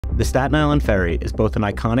The Staten Island Ferry is both an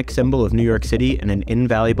iconic symbol of New York City and an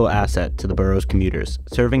invaluable asset to the borough's commuters,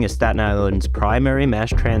 serving as Staten Island's primary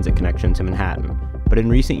mass transit connection to Manhattan. But in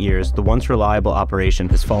recent years, the once reliable operation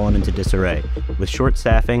has fallen into disarray, with short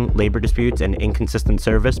staffing, labor disputes, and inconsistent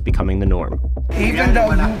service becoming the norm. Even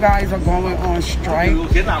though you guys are going on strike,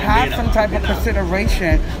 have some type of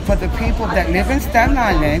consideration for the people that live in Staten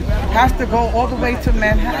Island, has to go all the way to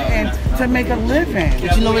Manhattan to make a living.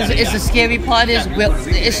 But you know, it's the scary part is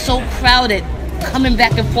it's so crowded coming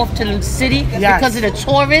back and forth to the city because of the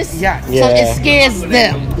tourists. Yes. So it scares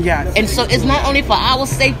them. Yes. And so it's not only for our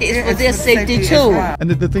safety, it's for their safety too. Well. And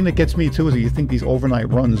the thing that gets me too is that you think these overnight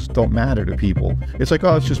runs don't matter to people. It's like,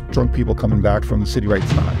 oh, it's just drunk people coming back from the city. Right?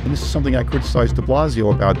 It's not. And this is something I criticized de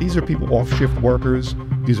Blasio about. These are people off-shift workers.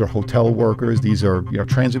 These are hotel workers. These are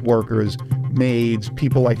transit workers, maids,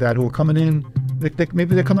 people like that who are coming in.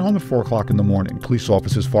 Maybe they're coming home at 4 o'clock in the morning. Police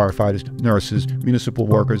officers, firefighters, nurses, municipal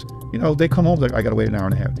workers. They come home, I got to wait an hour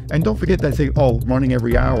and a half. And don't forget that thing, running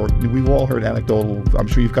every hour. We've all heard anecdotal, I'm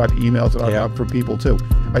sure you've got emails that I've got from people too.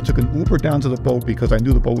 I took an Uber down to the boat because I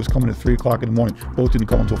knew the boat was coming at 3 o'clock in the morning. Boat didn't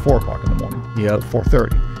come until 4 o'clock in the morning. Yep.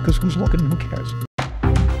 4:30. Because who's looking? Who cares?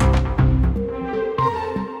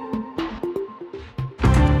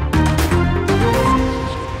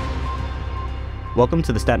 Welcome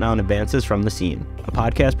to the Staten Island Advances from the Scene, a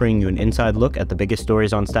podcast bringing you an inside look at the biggest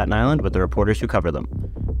stories on Staten Island with the reporters who cover them.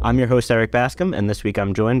 I'm your host, Eric Bascom, and this week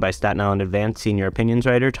I'm joined by Staten Island Advance senior opinions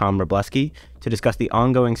writer Tom Wrobleski to discuss the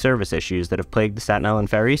ongoing service issues that have plagued the Staten Island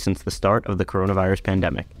Ferry since the start of the coronavirus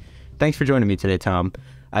pandemic. Thanks for joining me today, Tom.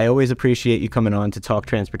 I always appreciate you coming on to talk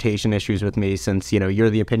transportation issues with me since, you're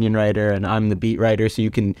the opinion writer and I'm the beat writer, so you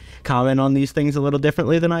can comment on these things a little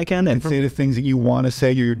differently than I can. And say the things that you want to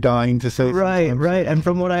say, you're dying to say. Right. And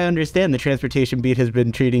from what I understand, the transportation beat has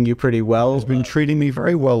been treating you pretty well. It's been treating me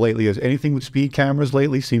very well lately. As anything with speed cameras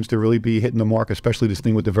lately seems to really be hitting the mark, especially this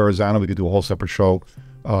thing with the Verrazano. We could do a whole separate show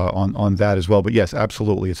on that as well. But yes,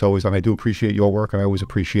 absolutely. It's always, and I do appreciate your work, and I always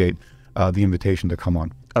appreciate the invitation to come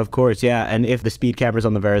on. Of course, yeah. And if the speed cameras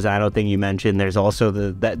on the Verrazano thing you mentioned, there's also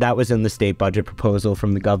that was in the state budget proposal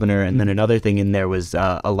from the governor. And then another thing in there was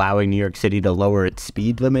allowing New York City to lower its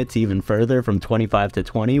speed limits even further from 25 to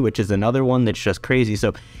 20, which is another one that's just crazy.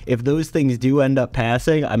 So if those things do end up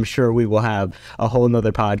passing, I'm sure we will have a whole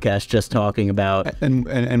nother podcast just talking about.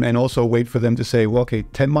 And also wait for them to say, well, okay,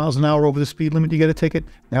 10 miles an hour over the speed limit, you get a ticket.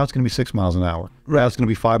 Now it's going to be 6 miles an hour. Now it's going to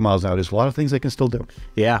be 5 miles an hour. There's a lot of things they can still do.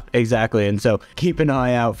 Yeah, exactly. And so keep an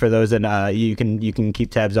eye out for those, and you can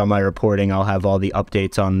keep tabs on my reporting. I'll have all the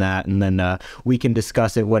updates on that, and then we can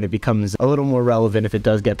discuss it when it becomes a little more relevant if it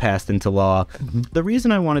does get passed into law. Mm-hmm. The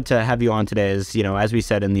reason I wanted to have you on today is, as we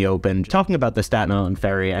said in the open, talking about the Staten Island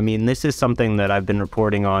Ferry. I mean, this is something that I've been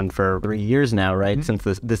reporting on for 3 years now, right? Mm-hmm.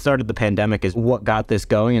 Since the start of the pandemic is what got this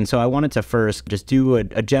going. And so I wanted to first just do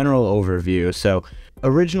a general overview. So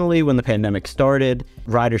originally, when the pandemic started,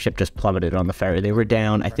 ridership just plummeted on the ferry. They were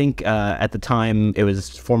down, I think at the time, it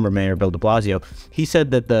was former Mayor Bill de Blasio. He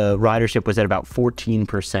said that the ridership was at about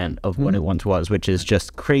 14% of what it once was, which is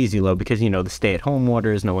just crazy low because, the stay-at-home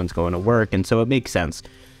orders, no one's going to work, and so it makes sense.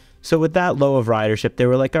 So with that low of ridership, they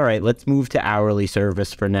were like, all right, let's move to hourly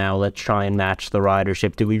service for now. Let's try and match the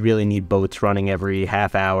ridership. Do we really need boats running every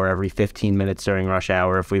half hour, every 15 minutes during rush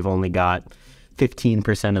hour if we've only got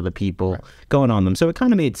 15% of the people going on them? So it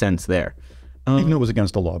kind of made sense there. Even though it was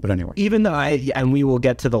against the law, but anyway. Even though and we will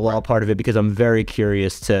get to the law part of it because I'm very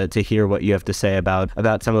curious to hear what you have to say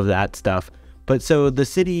about some of that stuff. But so the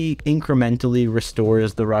city incrementally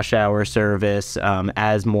restores the rush hour service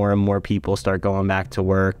as more and more people start going back to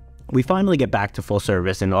work. We finally get back to full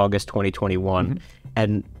service in August 2021.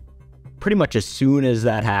 And pretty much as soon as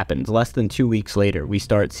that happens, less than 2 weeks later, we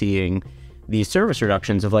start seeing these service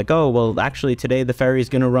reductions of like, oh, well, actually today the ferry is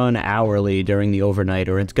going to run hourly during the overnight,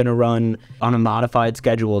 or it's going to run on a modified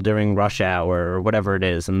schedule during rush hour, or whatever it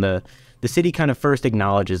is. And the city kind of first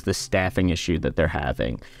acknowledges the staffing issue that they're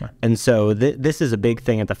having. Right. And so this is a big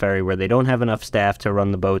thing at the ferry where they don't have enough staff to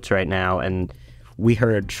run the boats right now. And we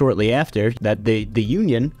heard shortly after that the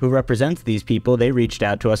union who represents these people, they reached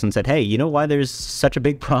out to us and said, hey, you know why there's such a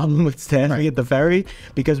big problem with staffing at the ferry?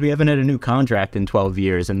 Because we haven't had a new contract in 12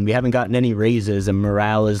 years and we haven't gotten any raises and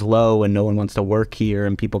morale is low and no one wants to work here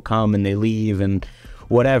and people come and they leave and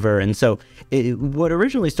whatever. And so what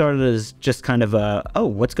originally started as just kind of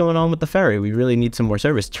what's going on with the ferry? We really need some more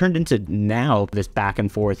service. Turned into now this back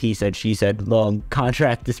and forth, he said, she said, long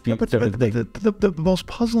contract dispute. But the most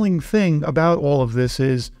puzzling thing about all of this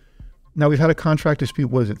is, now we've had a contract dispute,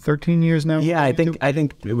 what is it, 13 years now? Yeah, I think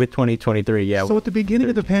with 2023, yeah. So at the beginning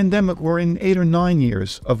of the pandemic, we're in 8 or 9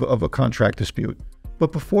 years of a contract dispute.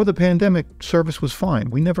 But before the pandemic, service was fine.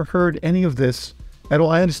 We never heard any of this at all.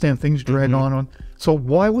 I understand things dragged on. So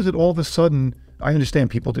why was it all of a sudden? I understand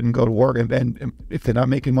people didn't go to work, and if they're not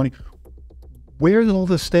making money, where did all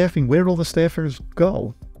the staffing? Where did all the staffers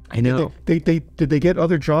go? I know. Did they get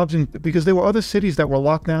other jobs? Because there were other cities that were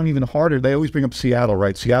locked down even harder. They always bring up Seattle,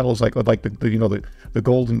 right? Seattle is like the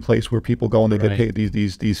golden place where people go and they get paid.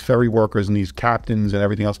 These ferry workers and these captains and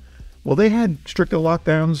everything else. Well, they had stricter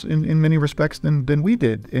lockdowns in many respects than we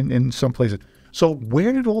did in some places. So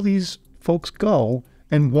where did all these folks go,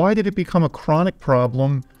 and why did it become a chronic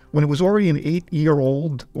problem when it was already an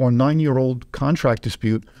 8-year-old or 9-year-old contract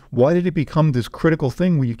dispute? Why did it become this critical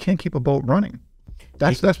thing where you can't keep a boat running?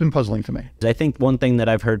 That's been puzzling to me. I think one thing that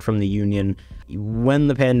I've heard from the union, when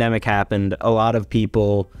the pandemic happened, a lot of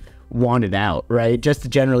people wanted out, right? Just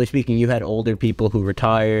generally speaking, you had older people who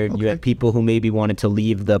retired, you had people who maybe wanted to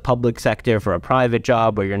leave the public sector for a private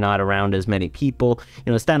job where you're not around as many people.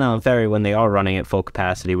 You know, Staten Island Ferry, when they are running at full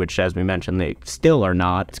capacity, which as we mentioned, they still are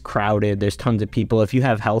not, it's crowded, there's tons of people. If you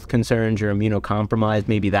have health concerns, you're immunocompromised,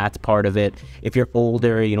 maybe that's part of it. If you're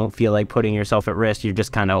older, you don't feel like putting yourself at risk, you're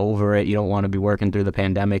just kind of over it, you don't want to be working through the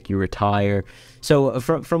pandemic, you retire. So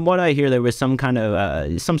from what I hear, there was some kind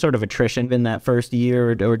of some sort of attrition in that first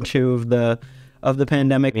year or two of the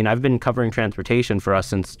pandemic. I mean, I've been covering transportation for us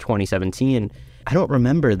since 2017. I don't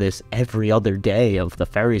remember this every other day of the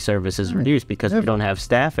ferry service is reduced because we don't have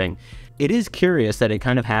staffing. It is curious that it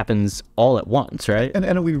kind of happens all at once, right? And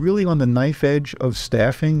are we really on the knife edge of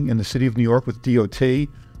staffing in the city of New York with DOT,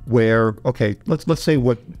 where, okay, let's say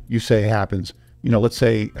what you say happens. You know, let's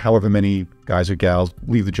say however many guys or gals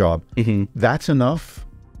leave the job. That's enough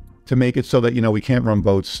to make it so that, you know, we can't run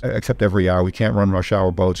boats except every hour. We can't run rush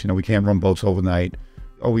hour boats. You know, we can't run boats overnight.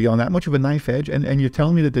 Are we on that much of a knife edge? And you're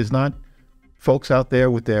telling me that there's not folks out there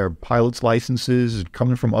with their pilot's licenses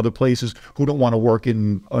coming from other places who don't want to work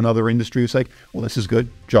in another industry? It's like, well, this is good.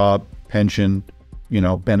 Job, pension, you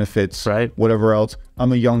know, benefits, whatever else.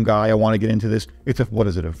 I'm a young guy. I want to get into this. It's a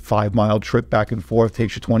 5-mile trip back and forth,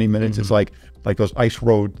 takes you 20 minutes. It's like those ice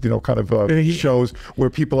road, you know, kind of shows where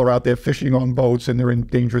people are out there fishing on boats and they're in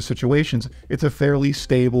dangerous situations. It's a fairly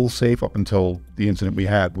stable, safe up until the incident we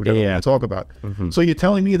had, which I don't want to talk about. So you're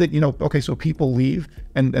telling me that, you know, okay, so people leave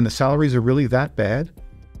and the salaries are really that bad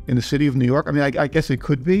in the city of New York? I mean, I guess it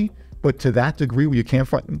could be, but to that degree where you can't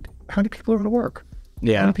find, how many people are going to work?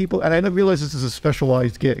 How many people? And I didn't realize this is a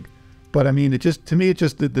specialized gig, but I mean, to me,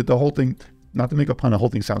 the whole thing, not to make a pun, the whole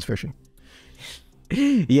thing sounds fishy.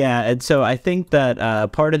 Yeah, and so I think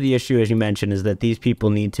that part of the issue, as you mentioned, is that these people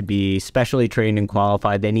need to be specially trained and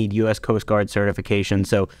qualified. They need U.S. Coast Guard certification.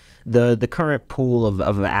 So the current pool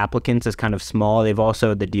of applicants is kind of small. They've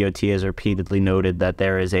also, the DOT has repeatedly noted that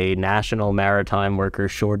there is a national maritime worker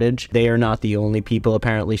shortage. They are not the only people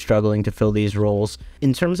apparently struggling to fill these roles.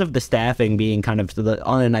 In terms of the staffing being kind of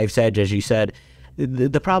on a knife's edge, as you said,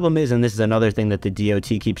 the problem is, and this is another thing that the DOT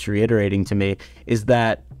keeps reiterating to me, is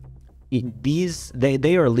that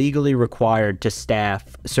they are legally required to staff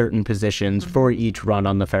certain positions for each run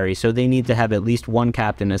on the ferry. So they need to have at least one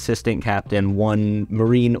captain, assistant captain, one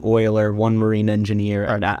marine oiler, one marine engineer,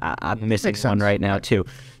 and I'm missing one right now too.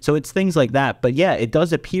 So it's things like that. But yeah, it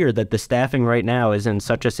does appear that the staffing right now is in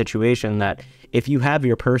such a situation that if you have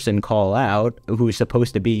your person call out, who's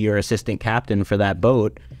supposed to be your assistant captain for that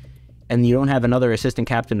boat, and you don't have another assistant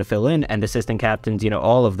captain to fill in, and assistant captains, you know,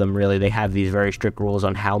 all of them really, they have these very strict rules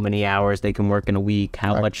on how many hours they can work in a week,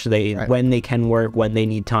 how much when they can work, when they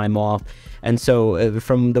need time off. And so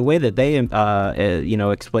from the way that they, you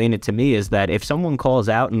know, explain it to me is that if someone calls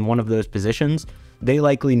out in one of those positions, they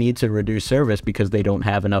likely need to reduce service because they don't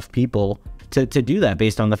have enough people to do that,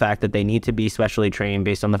 based on the fact that they need to be specially trained,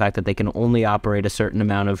 based on the fact that they can only operate a certain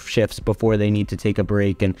amount of shifts before they need to take a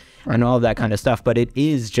break, and all of that kind of stuff. But it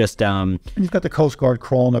is just you've got the Coast Guard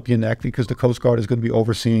crawling up your neck because the Coast Guard is going to be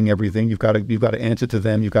overseeing everything. You've got to answer to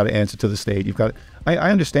them. You've got to answer to the state.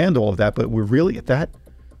 I understand all of that, but we're really at that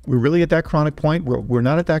chronic point. We're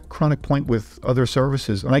not at that chronic point with other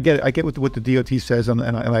services. And I get what the DOT says, and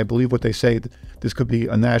I believe what they say. This could be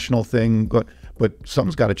a national thing, but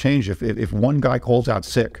something's got to change. If one guy calls out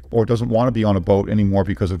sick or doesn't want to be on a boat anymore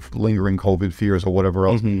because of lingering COVID fears or whatever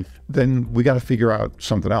else, then we got to figure out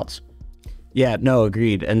something else. Yeah, no,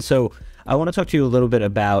 agreed. And so I want to talk to you a little bit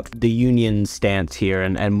about the union stance here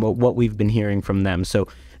and what we've been hearing from them. So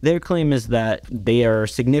their claim is that they are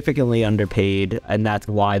significantly underpaid, and that's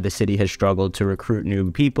why the city has struggled to recruit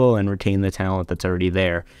new people and retain the talent that's already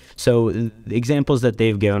there. So the examples that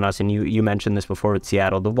they've given us, and you mentioned this before with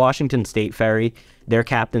Seattle, the Washington State Ferry, their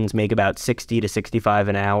captains make about $60 to $65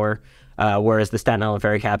 an hour. whereas the Staten Island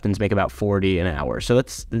Ferry captains make about 40 an hour. So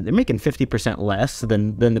they're making 50% less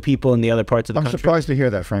than the people in the other parts of the country. I'm surprised to hear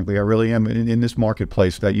that, frankly. I really am. In this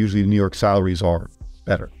marketplace, that usually the New York salaries are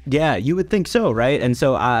better. Yeah, you would think so, right? And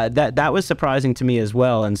so that was surprising to me as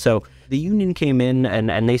well. And so the union came in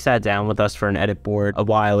and they sat down with us for an edit board a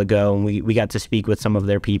while ago, and we got to speak with some of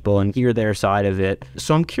their people and hear their side of it.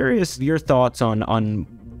 So I'm curious your thoughts on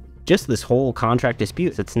just this whole contract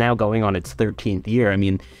dispute that's now going on its 13th year. I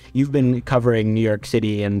mean, you've been covering New York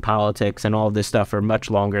City and politics and all of this stuff for much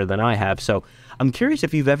longer than I have. So I'm curious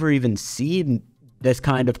if you've ever even seen this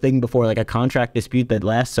kind of thing before, like a contract dispute that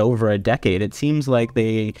lasts over a decade. It seems like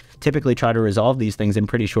they typically try to resolve these things in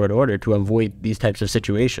pretty short order to avoid these types of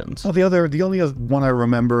situations. Well, the only one I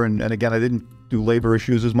remember, and again, I didn't do labor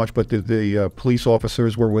issues as much, but the police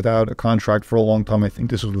officers were without a contract for a long time. I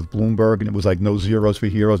think this was with Bloomberg, and it was like no zeros for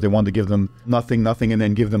heroes. They wanted to give them nothing, and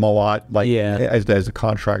then give them a lot, like as the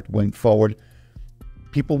contract went forward.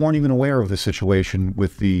 People weren't even aware of the situation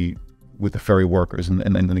with the ferry workers and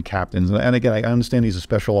the captains. And again, I understand these are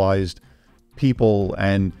specialized people,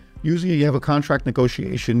 and usually you have a contract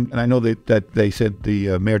negotiation. And I know that they said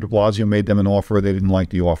the Mayor de Blasio made them an offer. They didn't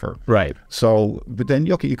like the offer. Right. So, but then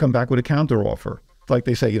you come back with a counter offer. Like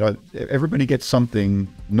they say, you know, everybody gets something.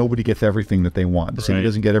 Nobody gets everything that they want. The city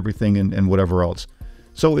doesn't get everything and whatever else.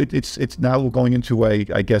 So it's now going into I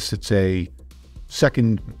guess it's a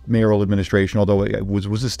second mayoral administration, although it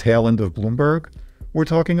was this tail end of Bloomberg we're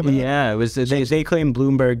talking about? Yeah, it was. They claim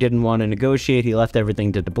Bloomberg didn't want to negotiate. He left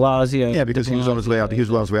everything to de Blasio. Yeah, because he was on his way out. He was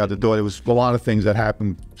on his way out the door. There was a lot of things that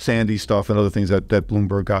happened, Sandy stuff and other things that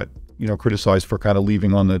Bloomberg got, you know, criticized for kind of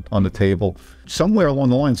leaving on the table. Somewhere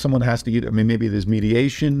along the line, someone has to. I mean, maybe there's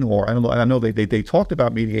mediation, or I don't know. I know they talked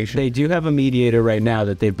about mediation. They do have a mediator right now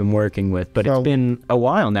that they've been working with, but it's been a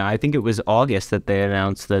while now. I think it was August that they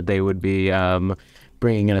announced that they would be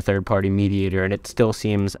bringing in a third-party mediator, and it still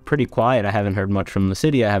seems pretty quiet. I haven't heard much from the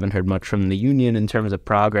city. I haven't heard much from the union in terms of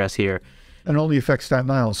progress here. And it only affects Staten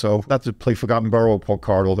Island, so not to play forgotten borough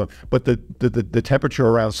card, although, but the temperature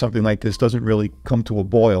around something like this doesn't really come to a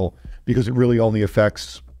boil, because it really only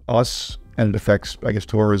affects us, and it affects, I guess,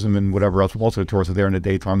 tourism and whatever else. Most of the tourists are there in the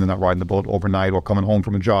daytime. They're not riding the boat overnight or coming home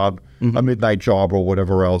from a job, a midnight job or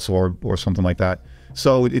whatever else, or something like that.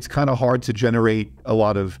 So it's kind of hard to generate a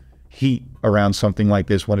lot of heat around something like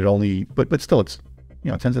this when it only, but still, it's, you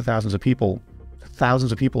know, tens of thousands of people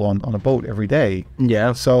on a boat every day.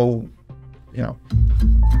 Yeah. So, you know.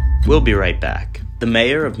 We'll be right back. The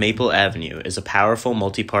Mayor of Maple Avenue is a powerful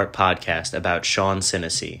multi-part podcast about Sean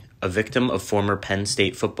Sinisi, a victim of former Penn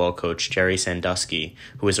State football coach Jerry Sandusky,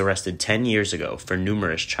 who was arrested 10 years ago for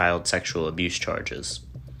numerous child sexual abuse charges.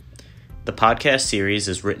 The podcast series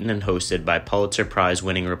is written and hosted by Pulitzer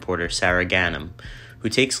Prize-winning reporter Sarah Ganim, who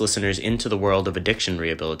takes listeners into the world of addiction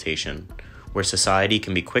rehabilitation, where society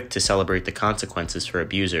can be quick to celebrate the consequences for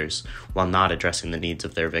abusers while not addressing the needs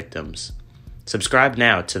of their victims. Subscribe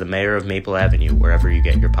now to The Mayor of Maple Avenue wherever you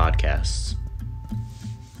get your podcasts.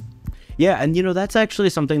 Yeah, and you know, that's actually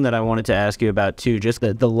something that I wanted to ask you about too, just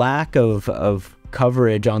the lack of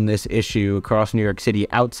coverage on this issue across New York City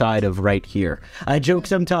outside of right here. I joke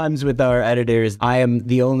sometimes with our editors, I am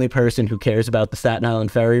the only person who cares about the Staten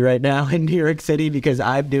Island Ferry right now in New York City, because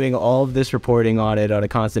I'm doing all of this reporting on it on a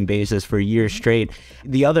constant basis for years straight.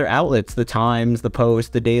 The other outlets, the Times, the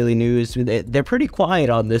Post, the Daily News, they're pretty quiet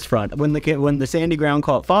on this front. When the Sandy Ground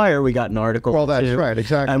caught fire, we got an article. Well, that's right,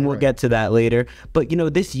 exactly. And we'll get to that later. But, you know,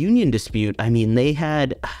 this union dispute, I mean, they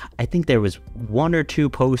had, I think there was one or two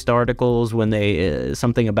Post articles when they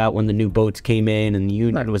something about when the new boats came in and the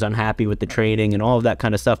union was unhappy with the training and all of that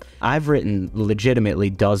kind of stuff. I've written legitimately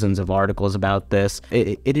dozens of articles about this.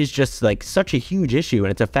 It is just like such a huge issue, and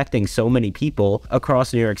it's affecting so many people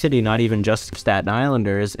across New York City, not even just Staten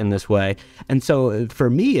Islanders in this way. And so for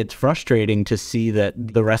me, it's frustrating to see that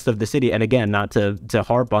the rest of the city, and again, not to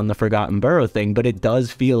harp on the forgotten borough thing, but it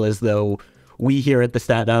does feel as though we here at the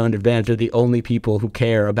Staten Island Advance are the only people who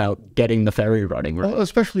care about getting the ferry running, right? Well,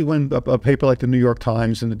 especially when a paper like the New York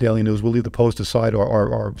Times and the Daily News will leave the Post aside,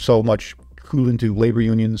 are so much clued into labor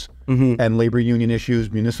unions and labor union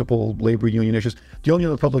issues, municipal labor union issues. The only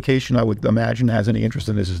other publication I would imagine has any interest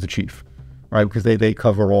in this is the Chief, right? Because they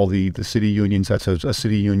cover all the city unions. That's a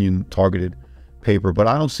city union targeted paper. But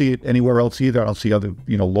I don't see it anywhere else either. I don't see other,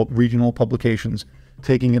 you know, regional publications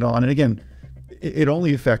taking it on. And again, it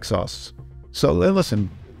only affects us. So listen,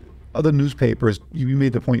 other newspapers, you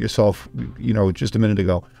made the point yourself, you know, just a minute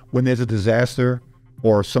ago, when there's a disaster,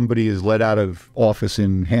 or somebody is let out of office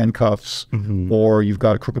in handcuffs, or you've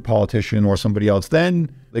got a crooked politician or somebody else, then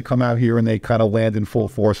they come out here and they kind of land in full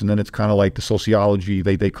force, and then it's kind of like the sociology,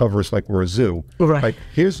 they cover us like we're a zoo. Right. Like,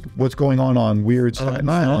 here's what's going on weird Staten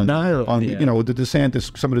Island. You know, the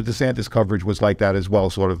DeSantis, some of the DeSantis coverage was like that as well,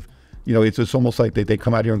 sort of. You know, it's almost like they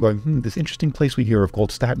come out here and going, this interesting place we hear of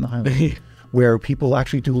called Staten Island, where people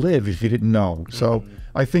actually do live, if you didn't know. So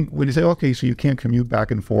I think when you say, okay, so you can't commute back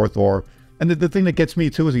and forth, and the thing that gets me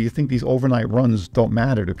too is that you think these overnight runs don't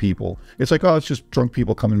matter to people. It's like, oh, it's just drunk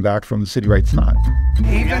people coming back from the city, right? It's not.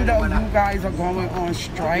 Even though you guys are going on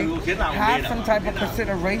strike, have some type of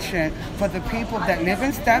consideration for the people that live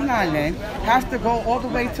in Staten Island, has to go all the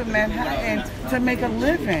way to Manhattan to make a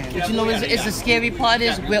living. But you know, it's the scary part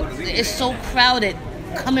is it's so crowded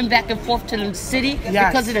coming back and forth to the city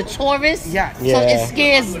because of the tourists. Yes. So it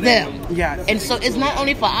scares them. Yes. And so it's not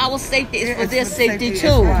only for our safety, it's for their safety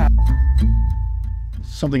too.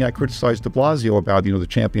 Something I criticized de Blasio about, you know, the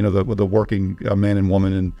champion of the working man and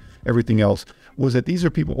woman and everything else, was that these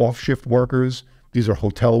are people, off-shift workers, these are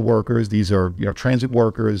hotel workers, these are, you know, transit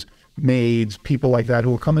workers, maids, people like that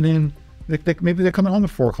who are coming in. Maybe they're coming home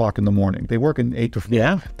at 4 o'clock in the morning. They work in 8 to 4.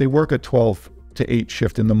 Yeah. They work a 12 to 8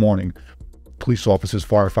 shift in the morning. Police officers,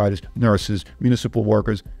 firefighters, nurses, municipal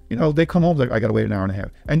workers, you know, they come home like, I got to wait an hour and a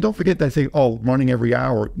half. And don't forget that they say, oh, running every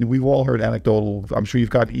hour. We've all heard anecdotal, I'm sure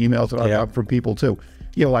you've got emails that I've got from people too.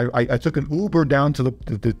 You know, I took an Uber down to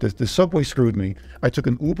the subway screwed me. I took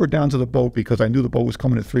an Uber down to the boat because I knew the boat was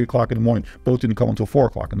coming at 3 o'clock in the morning. Boat didn't come until 4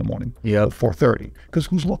 o'clock in the morning. Yeah. 4:30. Because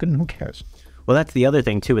who's looking? Who cares? Well, that's the other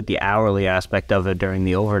thing too with the hourly aspect of it during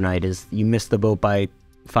the overnight is you miss the boat by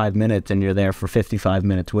 5 minutes and you're there for 55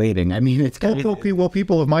 minutes waiting. I mean, it's kind of... Well,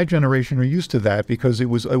 people of my generation are used to that because it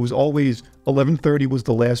was always 11:30 was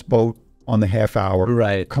the last boat on the half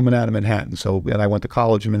hour coming out of Manhattan. So, and I went to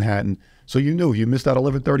college in Manhattan. So you knew you missed that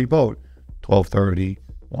 11:30 boat, 12:30,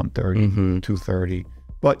 1:30, 2:30.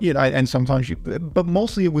 But, you know, and sometimes but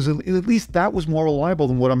mostly it was, at least that was more reliable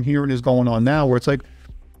than what I'm hearing is going on now, where it's like,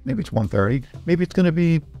 maybe it's 1:30, maybe it's going to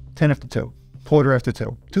be 10 after 2, quarter after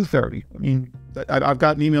 2, 2:30. I mean, I've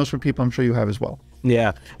gotten emails from people, I'm sure you have as well.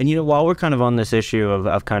 Yeah. And, you know, while we're kind of on this issue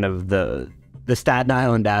of kind of the Staten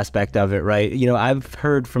Island aspect of it, right? You know, I've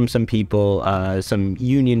heard from some people, some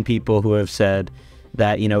union people who have said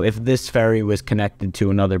that, you know, if this ferry was connected to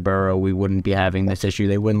another borough, we wouldn't be having this issue.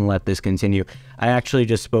 They wouldn't let this continue. I actually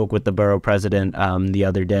just spoke with the borough president the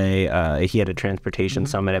other day. He had a transportation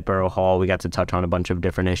summit at Borough Hall. We got to touch on a bunch of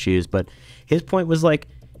different issues, but his point was like,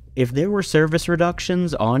 if there were service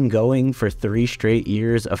reductions ongoing for 3 straight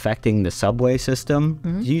years affecting the subway system,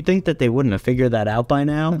 do you think that they wouldn't have figured that out by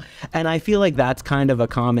now? And I feel like that's kind of a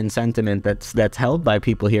common sentiment that's held by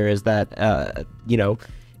people here is that, you know,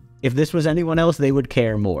 if this was anyone else, they would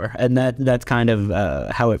care more. And that's kind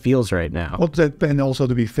of how it feels right now. Well, and also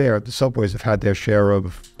to be fair, the subways have had their share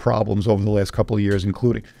of problems over the last couple of years,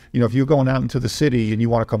 including, you know, if you're going out into the city and you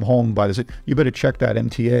want to come home by the city, you better check that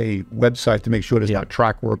MTA website to make sure there's not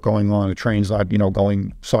track work going on, the train's not, you know,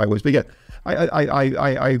 going sideways. But yeah,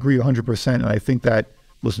 I agree 100%. And I think that,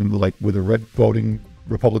 listen, like with a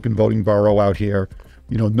Republican voting borough out here,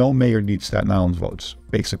 you know, no mayor needs Staten Island's votes,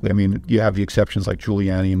 basically. I mean, you have the exceptions like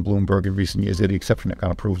Giuliani and Bloomberg in recent years. They're the exception that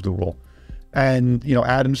kind of proves the rule. And, you know,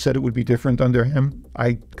 Adams said it would be different under him.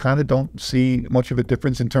 I kind of don't see much of a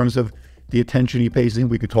difference in terms of the attention he pays in.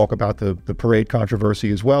 We could talk about the parade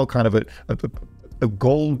controversy as well, kind of a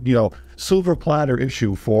gold, you know, silver platter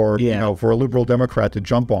issue for, you know, for a liberal Democrat to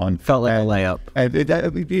jump on. Felt like a layup. And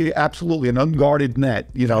it'd be absolutely an unguarded net,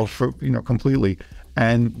 you know, for, you know, completely.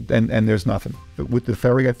 And there's nothing. But with the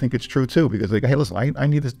ferry, I think it's true too, because like, hey, listen, I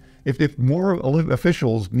need this. If more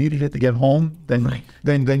officials needed it to get home, then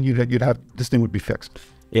you'd have, this thing would be fixed.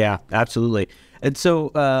 Yeah, absolutely. And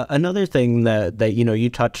so another thing that you know you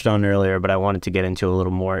touched on earlier, but I wanted to get into a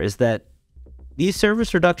little more, is that these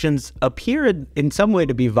service reductions appear in some way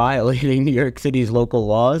to be violating New York City's local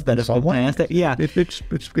laws that have been passed. Yeah,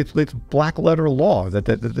 it's black letter law that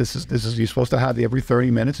this is you're supposed to have every 30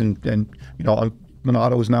 minutes, and you know.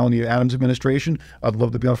 Minato is now in the Adams administration. I'd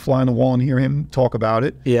love to be on a fly on the wall and hear him talk about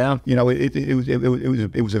it. Yeah, you know,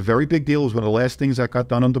 it was a very big deal. It was one of the last things that got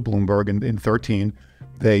done under Bloomberg in 2013.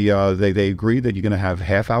 They agreed that you're going to have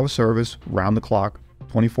half-hour service, round the clock,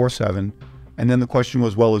 24/7. And then the question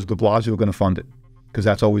was, well, is de Blasio going to fund it? Because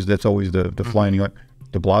that's always the flying. Like,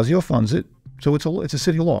 de Blasio funds it, so it's a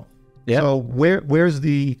city law. Yeah. So where's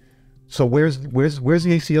the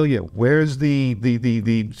ACLU? Where's the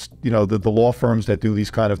you know the law firms that do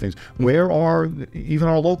these kind of things? Where are even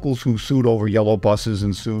our locals who sued over yellow buses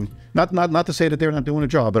and sued? Not to say that they're not doing a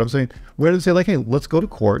job, but I'm saying where do they say like, hey, let's go to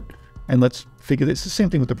court and let's figure this. It's the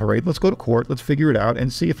same thing with the parade. Let's go to court. Let's figure it out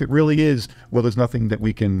and see if it really is. Well, there's nothing that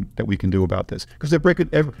we can do about this, because they're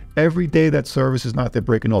breaking every day that service is not. They're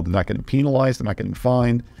breaking all. They're not getting penalized. They're not getting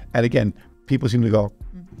fined. And again, people seem to go.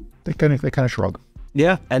 They kind of shrug.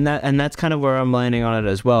 Yeah, and that's kind of where I'm landing on it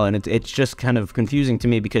as well. And it's just kind of confusing to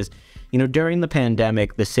me because, you know, during the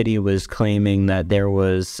pandemic, the city was claiming that there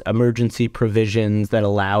was emergency provisions that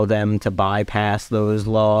allow them to bypass those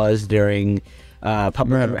laws during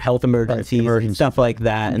public health emergencies and stuff like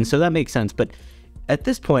that. And so that makes sense. But at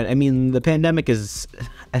this point, I mean, the pandemic is,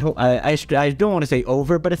 I don't want to say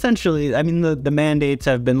over, but essentially, I mean, the mandates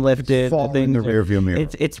have been lifted. In the rearview mirror.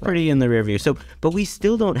 It's pretty in the rearview. So, but we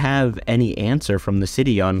still don't have any answer from the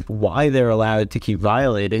city on why they're allowed to keep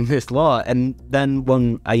violating this law. And then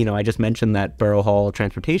when I just mentioned that Borough Hall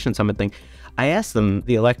Transportation Summit thing, I asked them,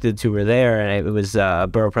 the electeds who were there, and it was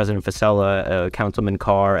Borough President Fasella, Councilman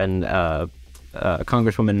Carr, and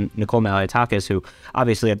Congresswoman Nicole Maliotakis, who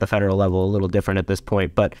obviously at the federal level a little different at this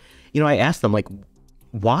point, but I asked them, like,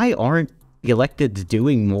 why aren't the electeds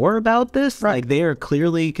doing more about this? Like, they are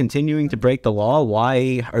clearly continuing to break the law.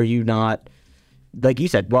 Why are you not, like you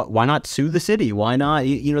said, why not sue the city? Why not,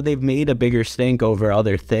 they've made a bigger stink over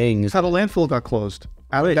other things. How the landfill got closed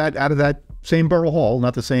out of that same borough hall,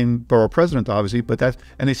 not the same borough president obviously, but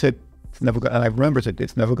and they said it's never going. And I remember it said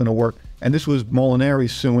it's never going to work. And this was Molinari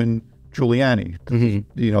suing Giuliani,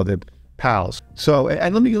 the pals. So,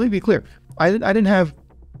 and let me be clear, I didn't have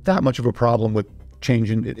that much of a problem with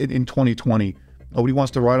changing in 2020. Nobody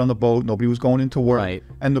wants to ride on the boat. Nobody was going into work. Right.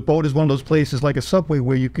 And the boat is one of those places like a subway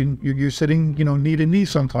where you're sitting, knee to knee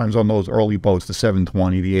sometimes on those early boats, the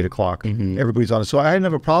 7:20, the 8 o'clock. Everybody's on it. So I didn't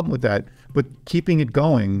have a problem with that. But keeping it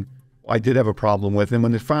going, I did have a problem with. And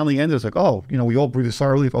when it finally ended, it's like, oh, we all breathed a sigh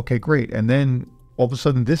of relief. Okay, great. And then all of a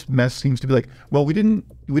sudden, this mess seems to be like, well, we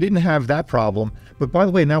didn't have that problem, but by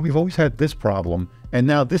the way, now we've always had this problem, and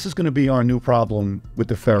now this is going to be our new problem with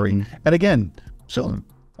the ferry. And again, so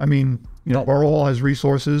I mean, Borough Hall has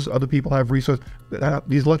resources, other people have resources.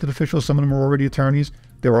 These elected officials, some of them are already attorneys.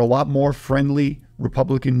 There are a lot more friendly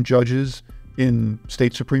Republican judges in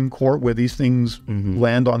state Supreme Court where these things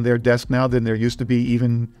land on their desk now than there used to be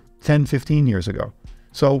even 10, 15 years ago.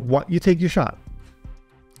 So you take your shot.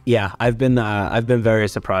 Yeah, I've been very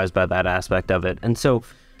surprised by that aspect of it. And so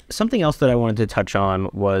something else that I wanted to touch on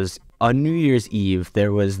was on New Year's Eve,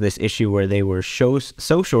 there was this issue where they were so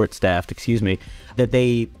short-staffed, that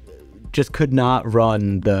they just could not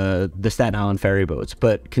run the Staten Island ferry boats.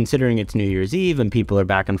 But considering it's New Year's Eve and people are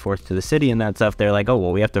back and forth to the city and that stuff, they're like, oh,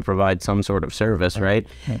 well, we have to provide some sort of service, right?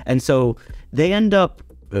 And so they end up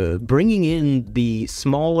bringing in the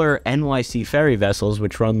smaller NYC ferry vessels,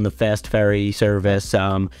 which run the fast ferry service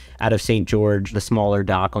out of St. George, the smaller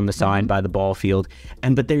dock on the side by the ball field,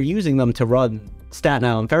 but they're using them to run Staten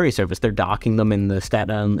Island ferry service. They're docking them in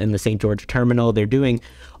the in the St. George terminal. They're doing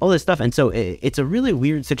all this stuff, and so it's a really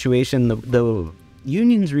weird situation. The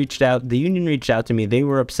union reached out to me. They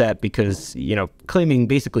were upset because, claiming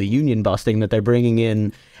basically union busting, that they're bringing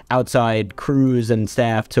in outside crews and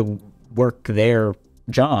staff to work their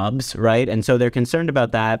jobs, right? And so they're concerned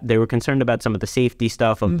about that. They were concerned about some of the safety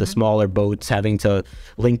stuff of the smaller boats having to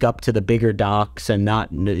link up to the bigger docks and not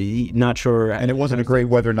sure. And it wasn't a great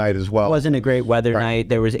weather night as well. It wasn't a great weather night.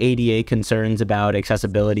 There was ADA concerns about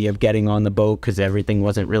accessibility of getting on the boat because everything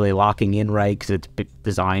wasn't really locking in right because it's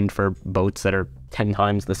designed for boats that are 10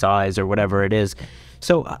 times the size or whatever it is.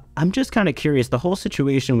 So I'm just kind of curious. The whole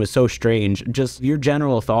situation was so strange. Just your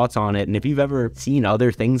general thoughts on it, and if you've ever seen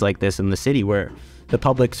other things like this in the city where the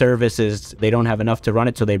public services, they don't have enough to run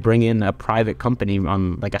it, so they bring in a private company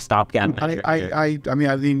on like a stopgap. I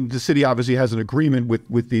mean, the city obviously has an agreement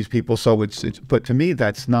with these people, so it's. But to me,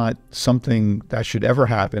 that's not something that should ever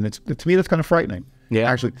happen. To me, that's kind of frightening. Yeah,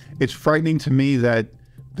 actually, it's frightening to me that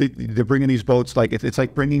they're bringing these boats it's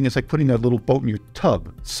like putting a little boat in your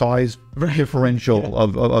tub size differential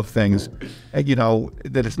of things, and,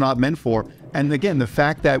 that it's not meant for. And again, the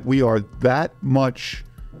fact that we are on that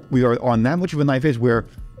much of a knife edge where,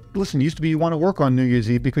 listen, it used to be you want to work on New Year's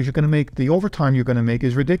Eve because you're going to make the overtime you're going to make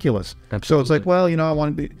is ridiculous. Absolutely. So it's like, well, I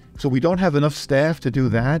want to be, so we don't have enough staff to do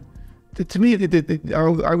that. To me, I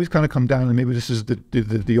always kind of come down, and maybe this is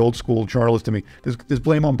the old school journalist to me. There's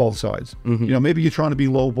blame on both sides. Maybe you're trying to be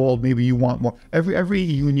lowballed. Maybe you want more. Every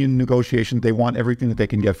union negotiation, they want everything that they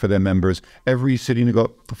can get for their members. Every city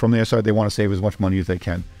from their side, they want to save as much money as they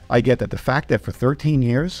can. I get that. The fact that for 13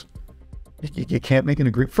 years, you can't make an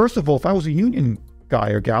agreement. First of all, if I was a union guy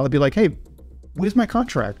or gal, I'd be like, hey, where's my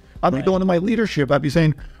contract? I'd be going to my leadership. I'd be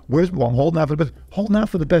saying, I'm holding out for the best. Holding out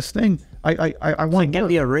for the best thing. I want to give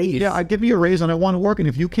me a raise. Yeah, I give you a raise and I want to work. And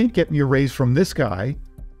if you can't get me a raise from this guy,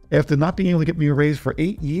 after not being able to get me a raise for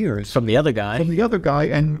 8 years From the other guy.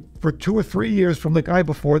 and for 2 or 3 years from the guy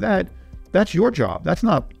before that. That's your job. That's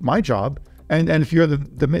not my job. And if you're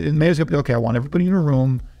the mayor's gonna be, okay, I want everybody in a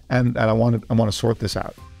room, and I want to sort this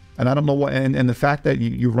out. And I don't know what, and the fact that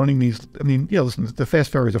you're running these, I mean, yeah, listen, the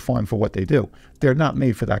fast ferries are fine for what they do. They're not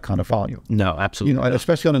made for that kind of volume. No, absolutely. You know,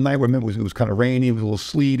 especially on a night where it was kind of rainy, it was a little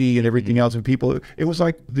sleety and everything else, and people, it was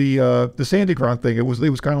like the Sandy Ground thing. It was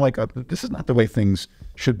kind of like, this is not the way things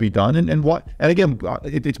should be done. And again,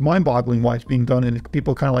 it's mind-boggling why it's being done, and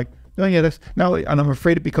people kind of like, oh yeah, that's now, and I'm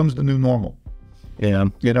afraid it becomes the new normal. Yeah.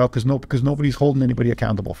 You know, because nobody's holding anybody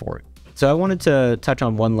accountable for it. So I wanted to touch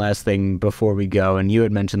on one last thing before we go, and you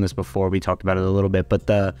had mentioned this before, we talked about it a little bit, but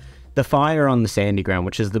the fire on the Sandy Ground,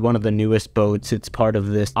 which is one of the newest boats, it's part of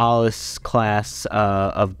this Alice class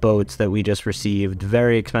of boats that we just received.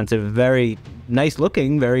 Very expensive, very nice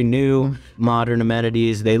looking, very new, modern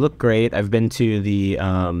amenities. They look great. I've been to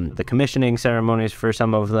the commissioning ceremonies for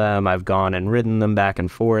some of them. I've gone and ridden them back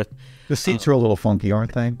and forth. The seats are a little funky,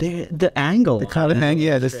 aren't they? The angle. The kind of hang,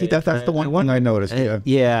 yeah. The seat, that's the one I noticed.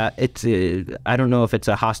 Yeah, it's. I don't know if it's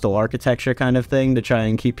a hostile architecture kind of thing to try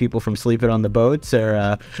and keep people from sleeping on the boats,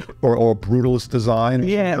 or brutalist design.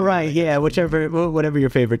 Yeah, right. Yeah, whatever your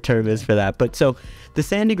favorite term is for that. But so the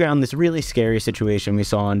Sandy Ground, this really scary situation we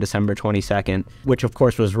saw on December 22nd, which of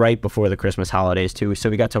course was right before the Christmas holidays too. So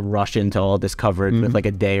we got to rush into all this coverage with like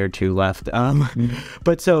a day or two left.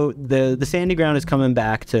 But so the Sandy Ground is coming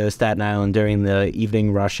back to Staten Island during the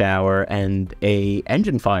evening rush hour, and a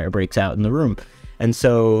engine fire breaks out in the room. And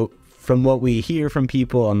so from what we hear from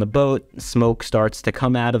people on the boat, smoke starts to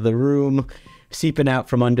come out of the room, seeping out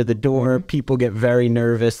from under the door. People get very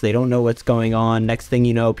nervous. They don't know what's going on. Next thing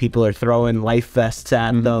you know, people are throwing life vests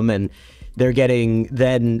at them, and they're getting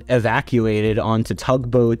then evacuated onto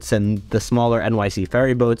tugboats, and the smaller NYC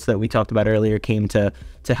ferry boats that we talked about earlier came to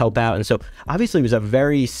help out. And so obviously it was a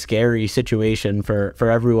very scary situation for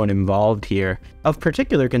everyone involved here. Of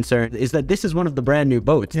particular concern is that this is one of the brand new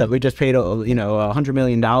boats that we just paid, you know, $100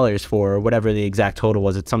 million for, or whatever the exact total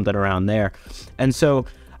was. It's something around there. And so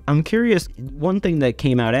I'm curious, one thing that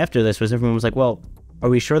came out after this was everyone was like, well, are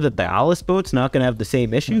we sure that the Alice boat's not going to have the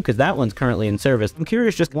same issue? Because that one's currently in service. I'm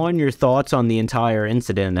curious, just one, your thoughts on the entire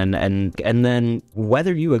incident, and then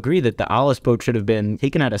whether you agree that the Alice boat should have been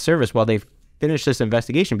taken out of service while they finish this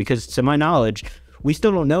investigation. Because to my knowledge, we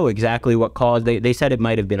still don't know exactly what caused. They said it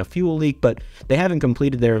might have been a fuel leak, but they haven't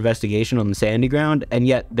completed their investigation on the Sandy Ground, and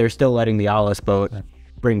yet they're still letting the Alice boat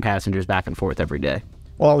bring passengers back and forth every day.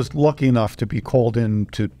 Well, I was lucky enough to be called in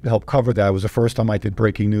to help cover that. It was the first time I did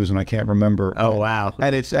breaking news, and I can't remember. Oh wow!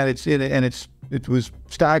 And it was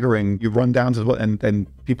staggering. You run down to and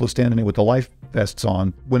people standing there with the life vests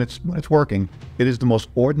on when it's working. It is the most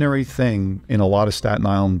ordinary thing in a lot of Staten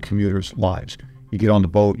Island commuters' lives. You get on the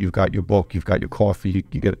boat, you've got your book, you've got your coffee,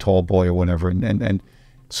 you get a tall boy or whatever, and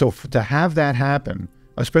so to have that happen,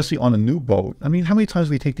 especially on a new boat. I mean, how many times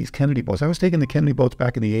do we take these Kennedy boats? I was taking the Kennedy boats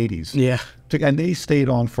back in the 80s. Yeah. And they stayed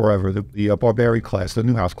on forever, the Barbary class, the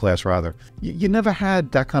Newhouse class, rather. You never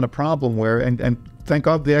had that kind of problem where, and thank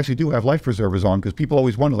God they actually do have life preservers on, because people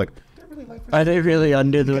always wonder, like, are they really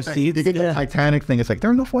under the seats? You get the Titanic thing. It's like, there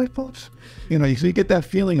are enough lifeboats? You know, so you get that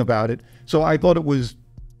feeling about it. So I thought it was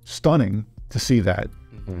stunning to see that.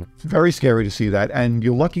 It's very scary to see that. And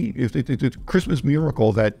you're lucky, it's a Christmas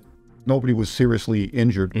miracle that nobody was seriously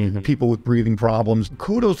injured. People with breathing problems.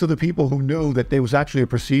 Kudos to the people who knew that there was actually a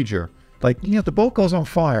procedure. Like, you know, if the boat goes on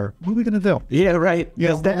fire, what are we going to do? Yeah, right.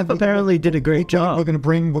 Yeah, staff apparently did a great job. It's going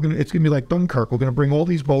to be like Dunkirk. We're going to bring all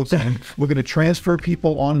these boats in. We're going to transfer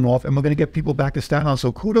people on and off, and we're going to get people back to Staten Island.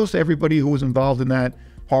 So kudos to everybody who was involved in that.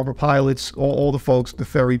 Harbor pilots, all the folks, the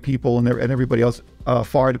ferry people, and everybody else,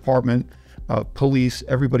 fire department, police,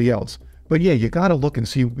 everybody else. But yeah, you got to look and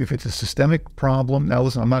see if it's a systemic problem. Now,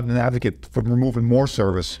 listen, I'm not an advocate for removing more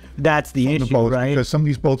service. That's the issue, boats, right? Because some of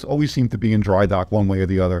these boats always seem to be in dry dock one way or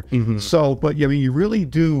the other. So, but yeah, I mean, you really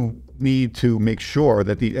do need to make sure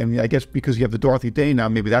that I guess because you have the Dorothy Day now,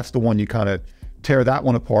 maybe that's the one you kind of tear that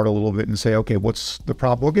one apart a little bit and say, okay, what's the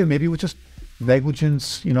problem? Again, maybe it was just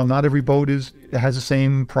negligence. You know, not every boat has the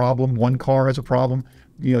same problem. One car has a problem.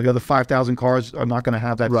 You know, the other 5,000 cars are not going to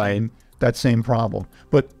have that same problem.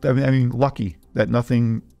 But I mean, lucky that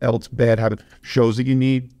nothing else bad happened. Shows that you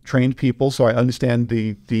need trained people. So I understand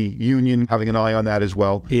the union having an eye on that as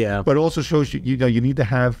well. Yeah. But it also shows you know, you need to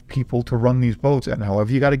have people to run these boats, and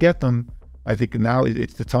however you got to get them. I think now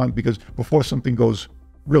it's the time, because before something goes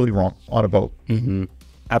really wrong on a boat.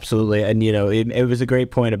 Absolutely. And, you know, it was a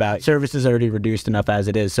great point about service is already reduced enough as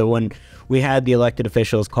it is. So when we had the elected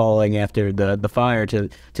officials calling after the fire to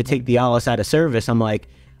take the Alice out of service, I'm like,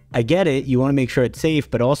 I get it. You want to make sure it's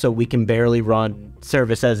safe, but also we can barely run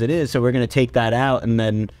service as it is. So we're going to take that out, and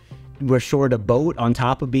then we're short a boat on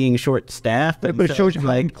top of being short staffed. But it shows you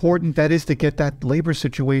how important that is to get that labor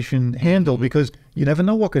situation handled, because you never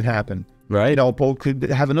know what could happen. Right. You know, a boat could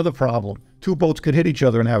have another problem. 2 boats could hit each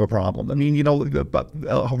other and have a problem. I mean, you know,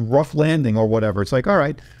 a rough landing or whatever. It's like, all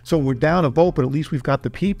right, so we're down a boat, but at least we've got the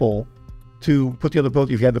people to put the other boat.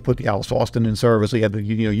 You've had to put the Alice Austin in service. You had to,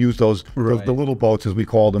 you know, use those, the little boats, as we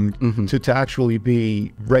call them, to actually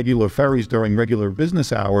be regular ferries during regular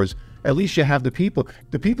business hours. At least you have the people.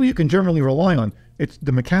 The people you can generally rely on. It's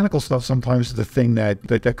the mechanical stuff sometimes is the thing that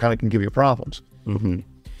kind of can give you problems.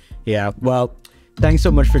 Yeah, well, thanks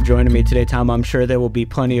so much for joining me today, Tom. I'm sure there will be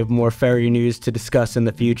plenty of more ferry news to discuss in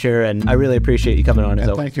the future, and I really appreciate you coming on.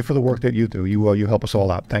 And thank you for the work that you do. You help us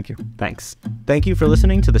all out. Thank you. Thanks. Thank you for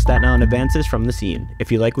listening to the Staten Island Advances from the Scene.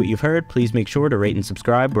 If you like what you've heard, please make sure to rate and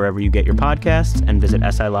subscribe wherever you get your podcasts, and visit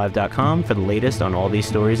SILive.com for the latest on all these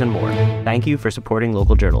stories and more. Thank you for supporting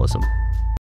local journalism.